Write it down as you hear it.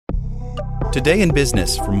Today in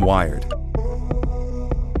Business from Wired.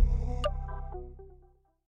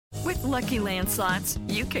 With Lucky Land Slots,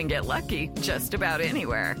 you can get lucky just about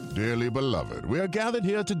anywhere. Dearly beloved, we are gathered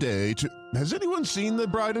here today to... Has anyone seen the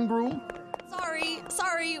bride and groom?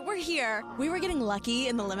 Sorry, we're here. We were getting lucky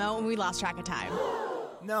in the limo and we lost track of time.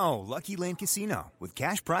 No, Lucky Land Casino, with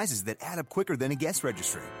cash prizes that add up quicker than a guest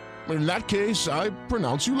registry. In that case, I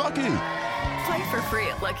pronounce you lucky. Play for free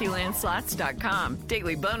at LuckyLandSlots.com.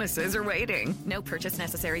 Daily bonuses are waiting. No purchase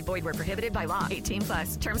necessary. Void where prohibited by law.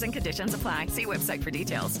 18+. Terms and conditions apply. See website for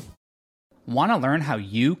details. Want to learn how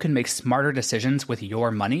you can make smarter decisions with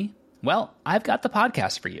your money? Well, I've got the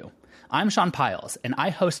podcast for you. I'm Sean Piles, and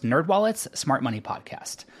I host NerdWallet's Smart Money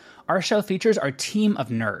Podcast. Our show features our team of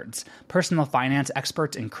nerds, personal finance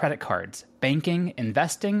experts in credit cards, banking,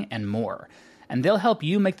 investing, and more. And they'll help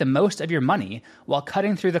you make the most of your money while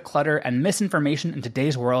cutting through the clutter and misinformation in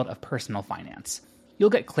today's world of personal finance. You'll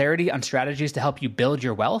get clarity on strategies to help you build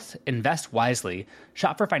your wealth, invest wisely,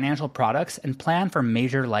 shop for financial products, and plan for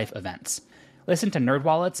major life events. Listen to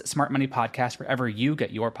NerdWallet's Smart Money Podcast wherever you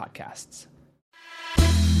get your podcasts.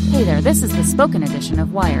 Hey there, this is the spoken edition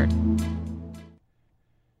of Wired.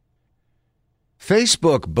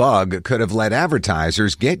 Facebook bug could have let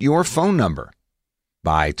advertisers get your phone number.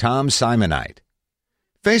 By Tom Simonite.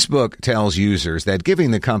 Facebook tells users that giving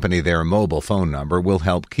the company their mobile phone number will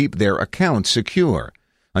help keep their accounts secure.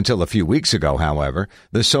 Until a few weeks ago, however,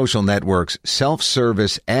 the social network's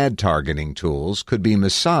self-service ad targeting tools could be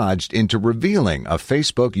massaged into revealing a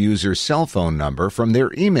Facebook user's cell phone number from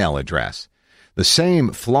their email address. The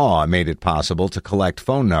same flaw made it possible to collect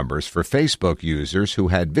phone numbers for Facebook users who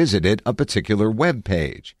had visited a particular web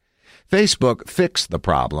page. Facebook fixed the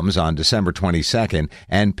problems on December 22nd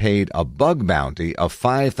and paid a bug bounty of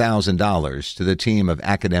 $5,000 to the team of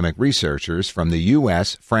academic researchers from the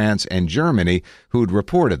U.S., France, and Germany who'd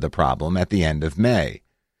reported the problem at the end of May.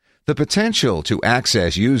 The potential to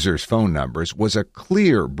access users' phone numbers was a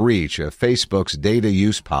clear breach of Facebook's data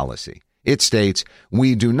use policy. It states,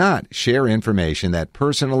 "We do not share information that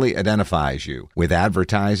personally identifies you with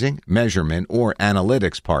advertising, measurement, or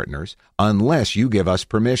analytics partners unless you give us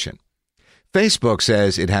permission." Facebook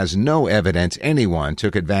says it has no evidence anyone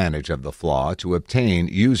took advantage of the flaw to obtain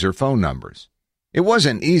user phone numbers. It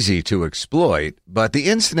wasn't easy to exploit, but the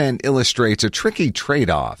incident illustrates a tricky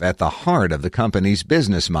trade-off at the heart of the company's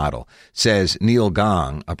business model, says Neil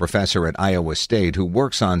Gong, a professor at Iowa State who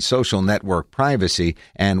works on social network privacy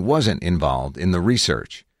and wasn't involved in the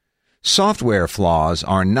research. Software flaws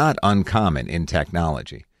are not uncommon in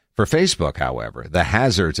technology. For Facebook, however, the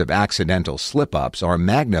hazards of accidental slip-ups are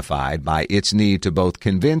magnified by its need to both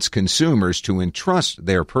convince consumers to entrust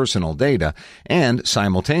their personal data and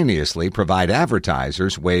simultaneously provide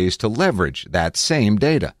advertisers ways to leverage that same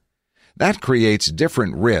data. That creates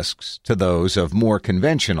different risks to those of more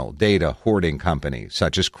conventional data hoarding companies,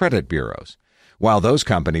 such as credit bureaus. While those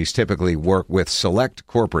companies typically work with select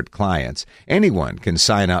corporate clients, anyone can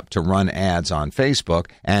sign up to run ads on Facebook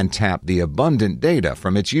and tap the abundant data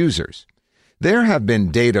from its users. There have been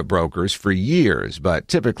data brokers for years, but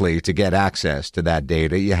typically to get access to that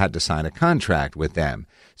data, you had to sign a contract with them,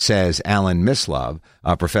 says Alan Mislove,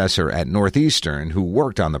 a professor at Northeastern who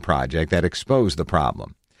worked on the project that exposed the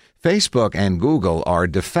problem. Facebook and Google are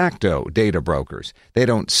de facto data brokers. They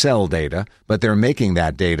don't sell data, but they're making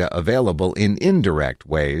that data available in indirect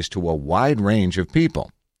ways to a wide range of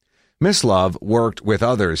people. Mislove worked with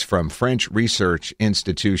others from French research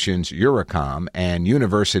institutions Eurocom and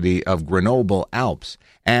University of Grenoble-Alpes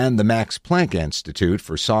and the Max Planck Institute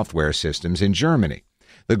for Software Systems in Germany.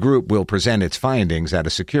 The group will present its findings at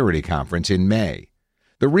a security conference in May.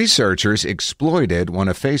 The researchers exploited one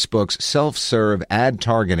of Facebook's self-serve ad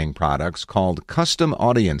targeting products called Custom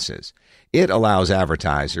Audiences. It allows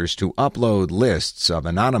advertisers to upload lists of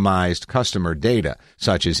anonymized customer data,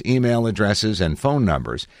 such as email addresses and phone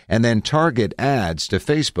numbers, and then target ads to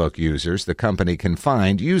Facebook users the company can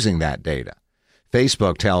find using that data.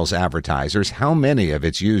 Facebook tells advertisers how many of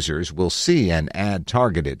its users will see an ad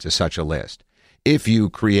targeted to such a list. If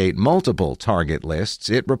you create multiple target lists,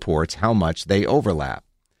 it reports how much they overlap.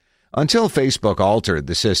 Until Facebook altered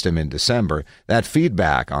the system in December, that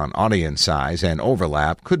feedback on audience size and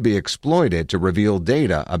overlap could be exploited to reveal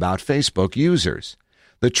data about Facebook users.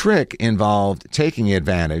 The trick involved taking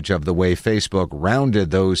advantage of the way Facebook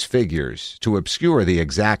rounded those figures to obscure the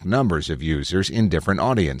exact numbers of users in different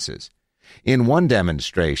audiences. In one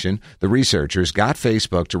demonstration, the researchers got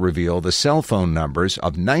Facebook to reveal the cell phone numbers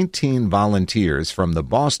of 19 volunteers from the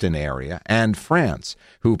Boston area and France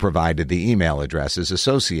who provided the email addresses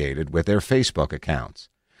associated with their Facebook accounts.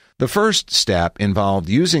 The first step involved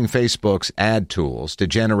using Facebook's ad tools to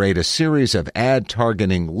generate a series of ad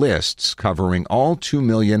targeting lists covering all 2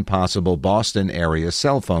 million possible Boston area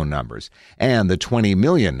cell phone numbers and the 20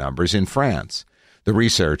 million numbers in France. The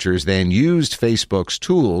researchers then used Facebook's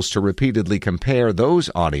tools to repeatedly compare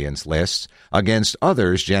those audience lists against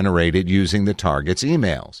others generated using the target's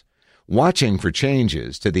emails. Watching for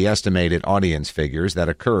changes to the estimated audience figures that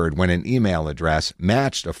occurred when an email address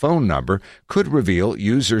matched a phone number could reveal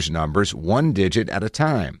users' numbers one digit at a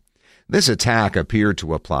time. This attack appeared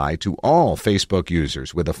to apply to all Facebook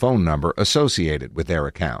users with a phone number associated with their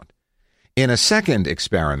account. In a second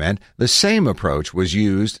experiment, the same approach was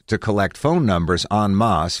used to collect phone numbers en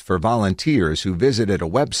masse for volunteers who visited a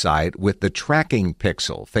website with the tracking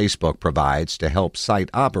pixel Facebook provides to help site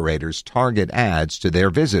operators target ads to their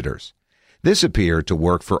visitors. This appeared to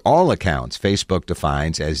work for all accounts Facebook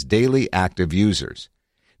defines as daily active users.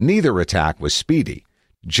 Neither attack was speedy.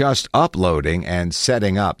 Just uploading and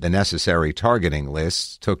setting up the necessary targeting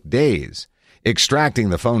lists took days. Extracting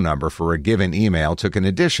the phone number for a given email took an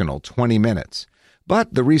additional 20 minutes.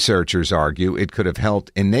 But the researchers argue it could have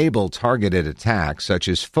helped enable targeted attacks such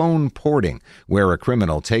as phone porting, where a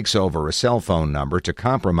criminal takes over a cell phone number to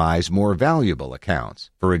compromise more valuable accounts,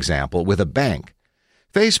 for example, with a bank.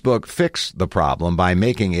 Facebook fixed the problem by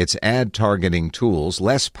making its ad targeting tools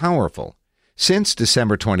less powerful. Since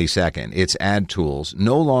December 22nd, its ad tools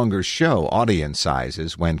no longer show audience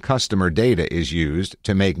sizes when customer data is used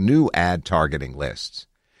to make new ad targeting lists.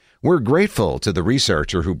 We're grateful to the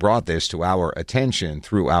researcher who brought this to our attention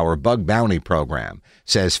through our bug bounty program,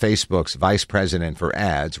 says Facebook's Vice President for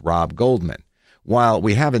Ads, Rob Goldman. While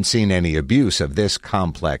we haven't seen any abuse of this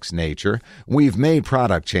complex nature, we've made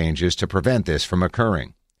product changes to prevent this from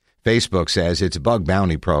occurring. Facebook says its bug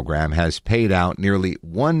bounty program has paid out nearly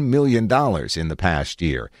 $1 million in the past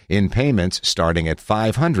year, in payments starting at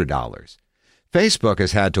 $500. Facebook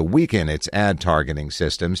has had to weaken its ad targeting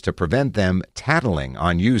systems to prevent them tattling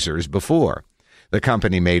on users before. The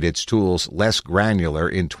company made its tools less granular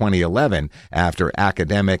in 2011 after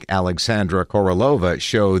academic Alexandra Korolova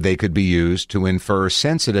showed they could be used to infer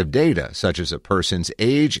sensitive data such as a person's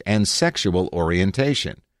age and sexual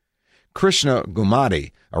orientation. Krishna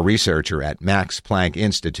Gumati, a researcher at Max Planck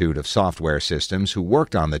Institute of Software Systems who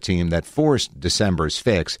worked on the team that forced December's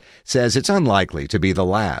fix, says it's unlikely to be the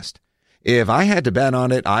last. If I had to bet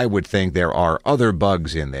on it, I would think there are other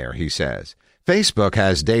bugs in there, he says. Facebook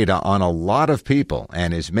has data on a lot of people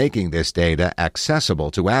and is making this data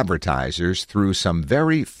accessible to advertisers through some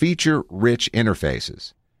very feature-rich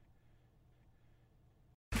interfaces.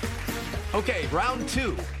 Okay, round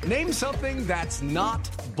two. Name something that's not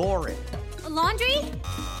boring. A laundry?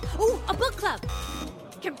 Ooh, a book club.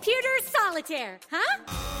 Computer solitaire, huh?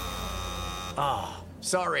 Ah,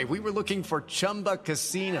 sorry, we were looking for Chumba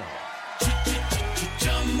Casino.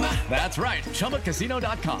 That's right.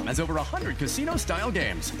 ChumbaCasino.com has over 100 casino-style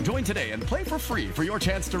games. Join today and play for free for your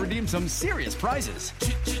chance to redeem some serious prizes.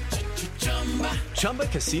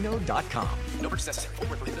 ChumbaCasino.com. No purchase necessary. Void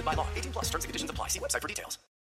where prohibited by law. 18+. Terms and conditions apply. See website for details.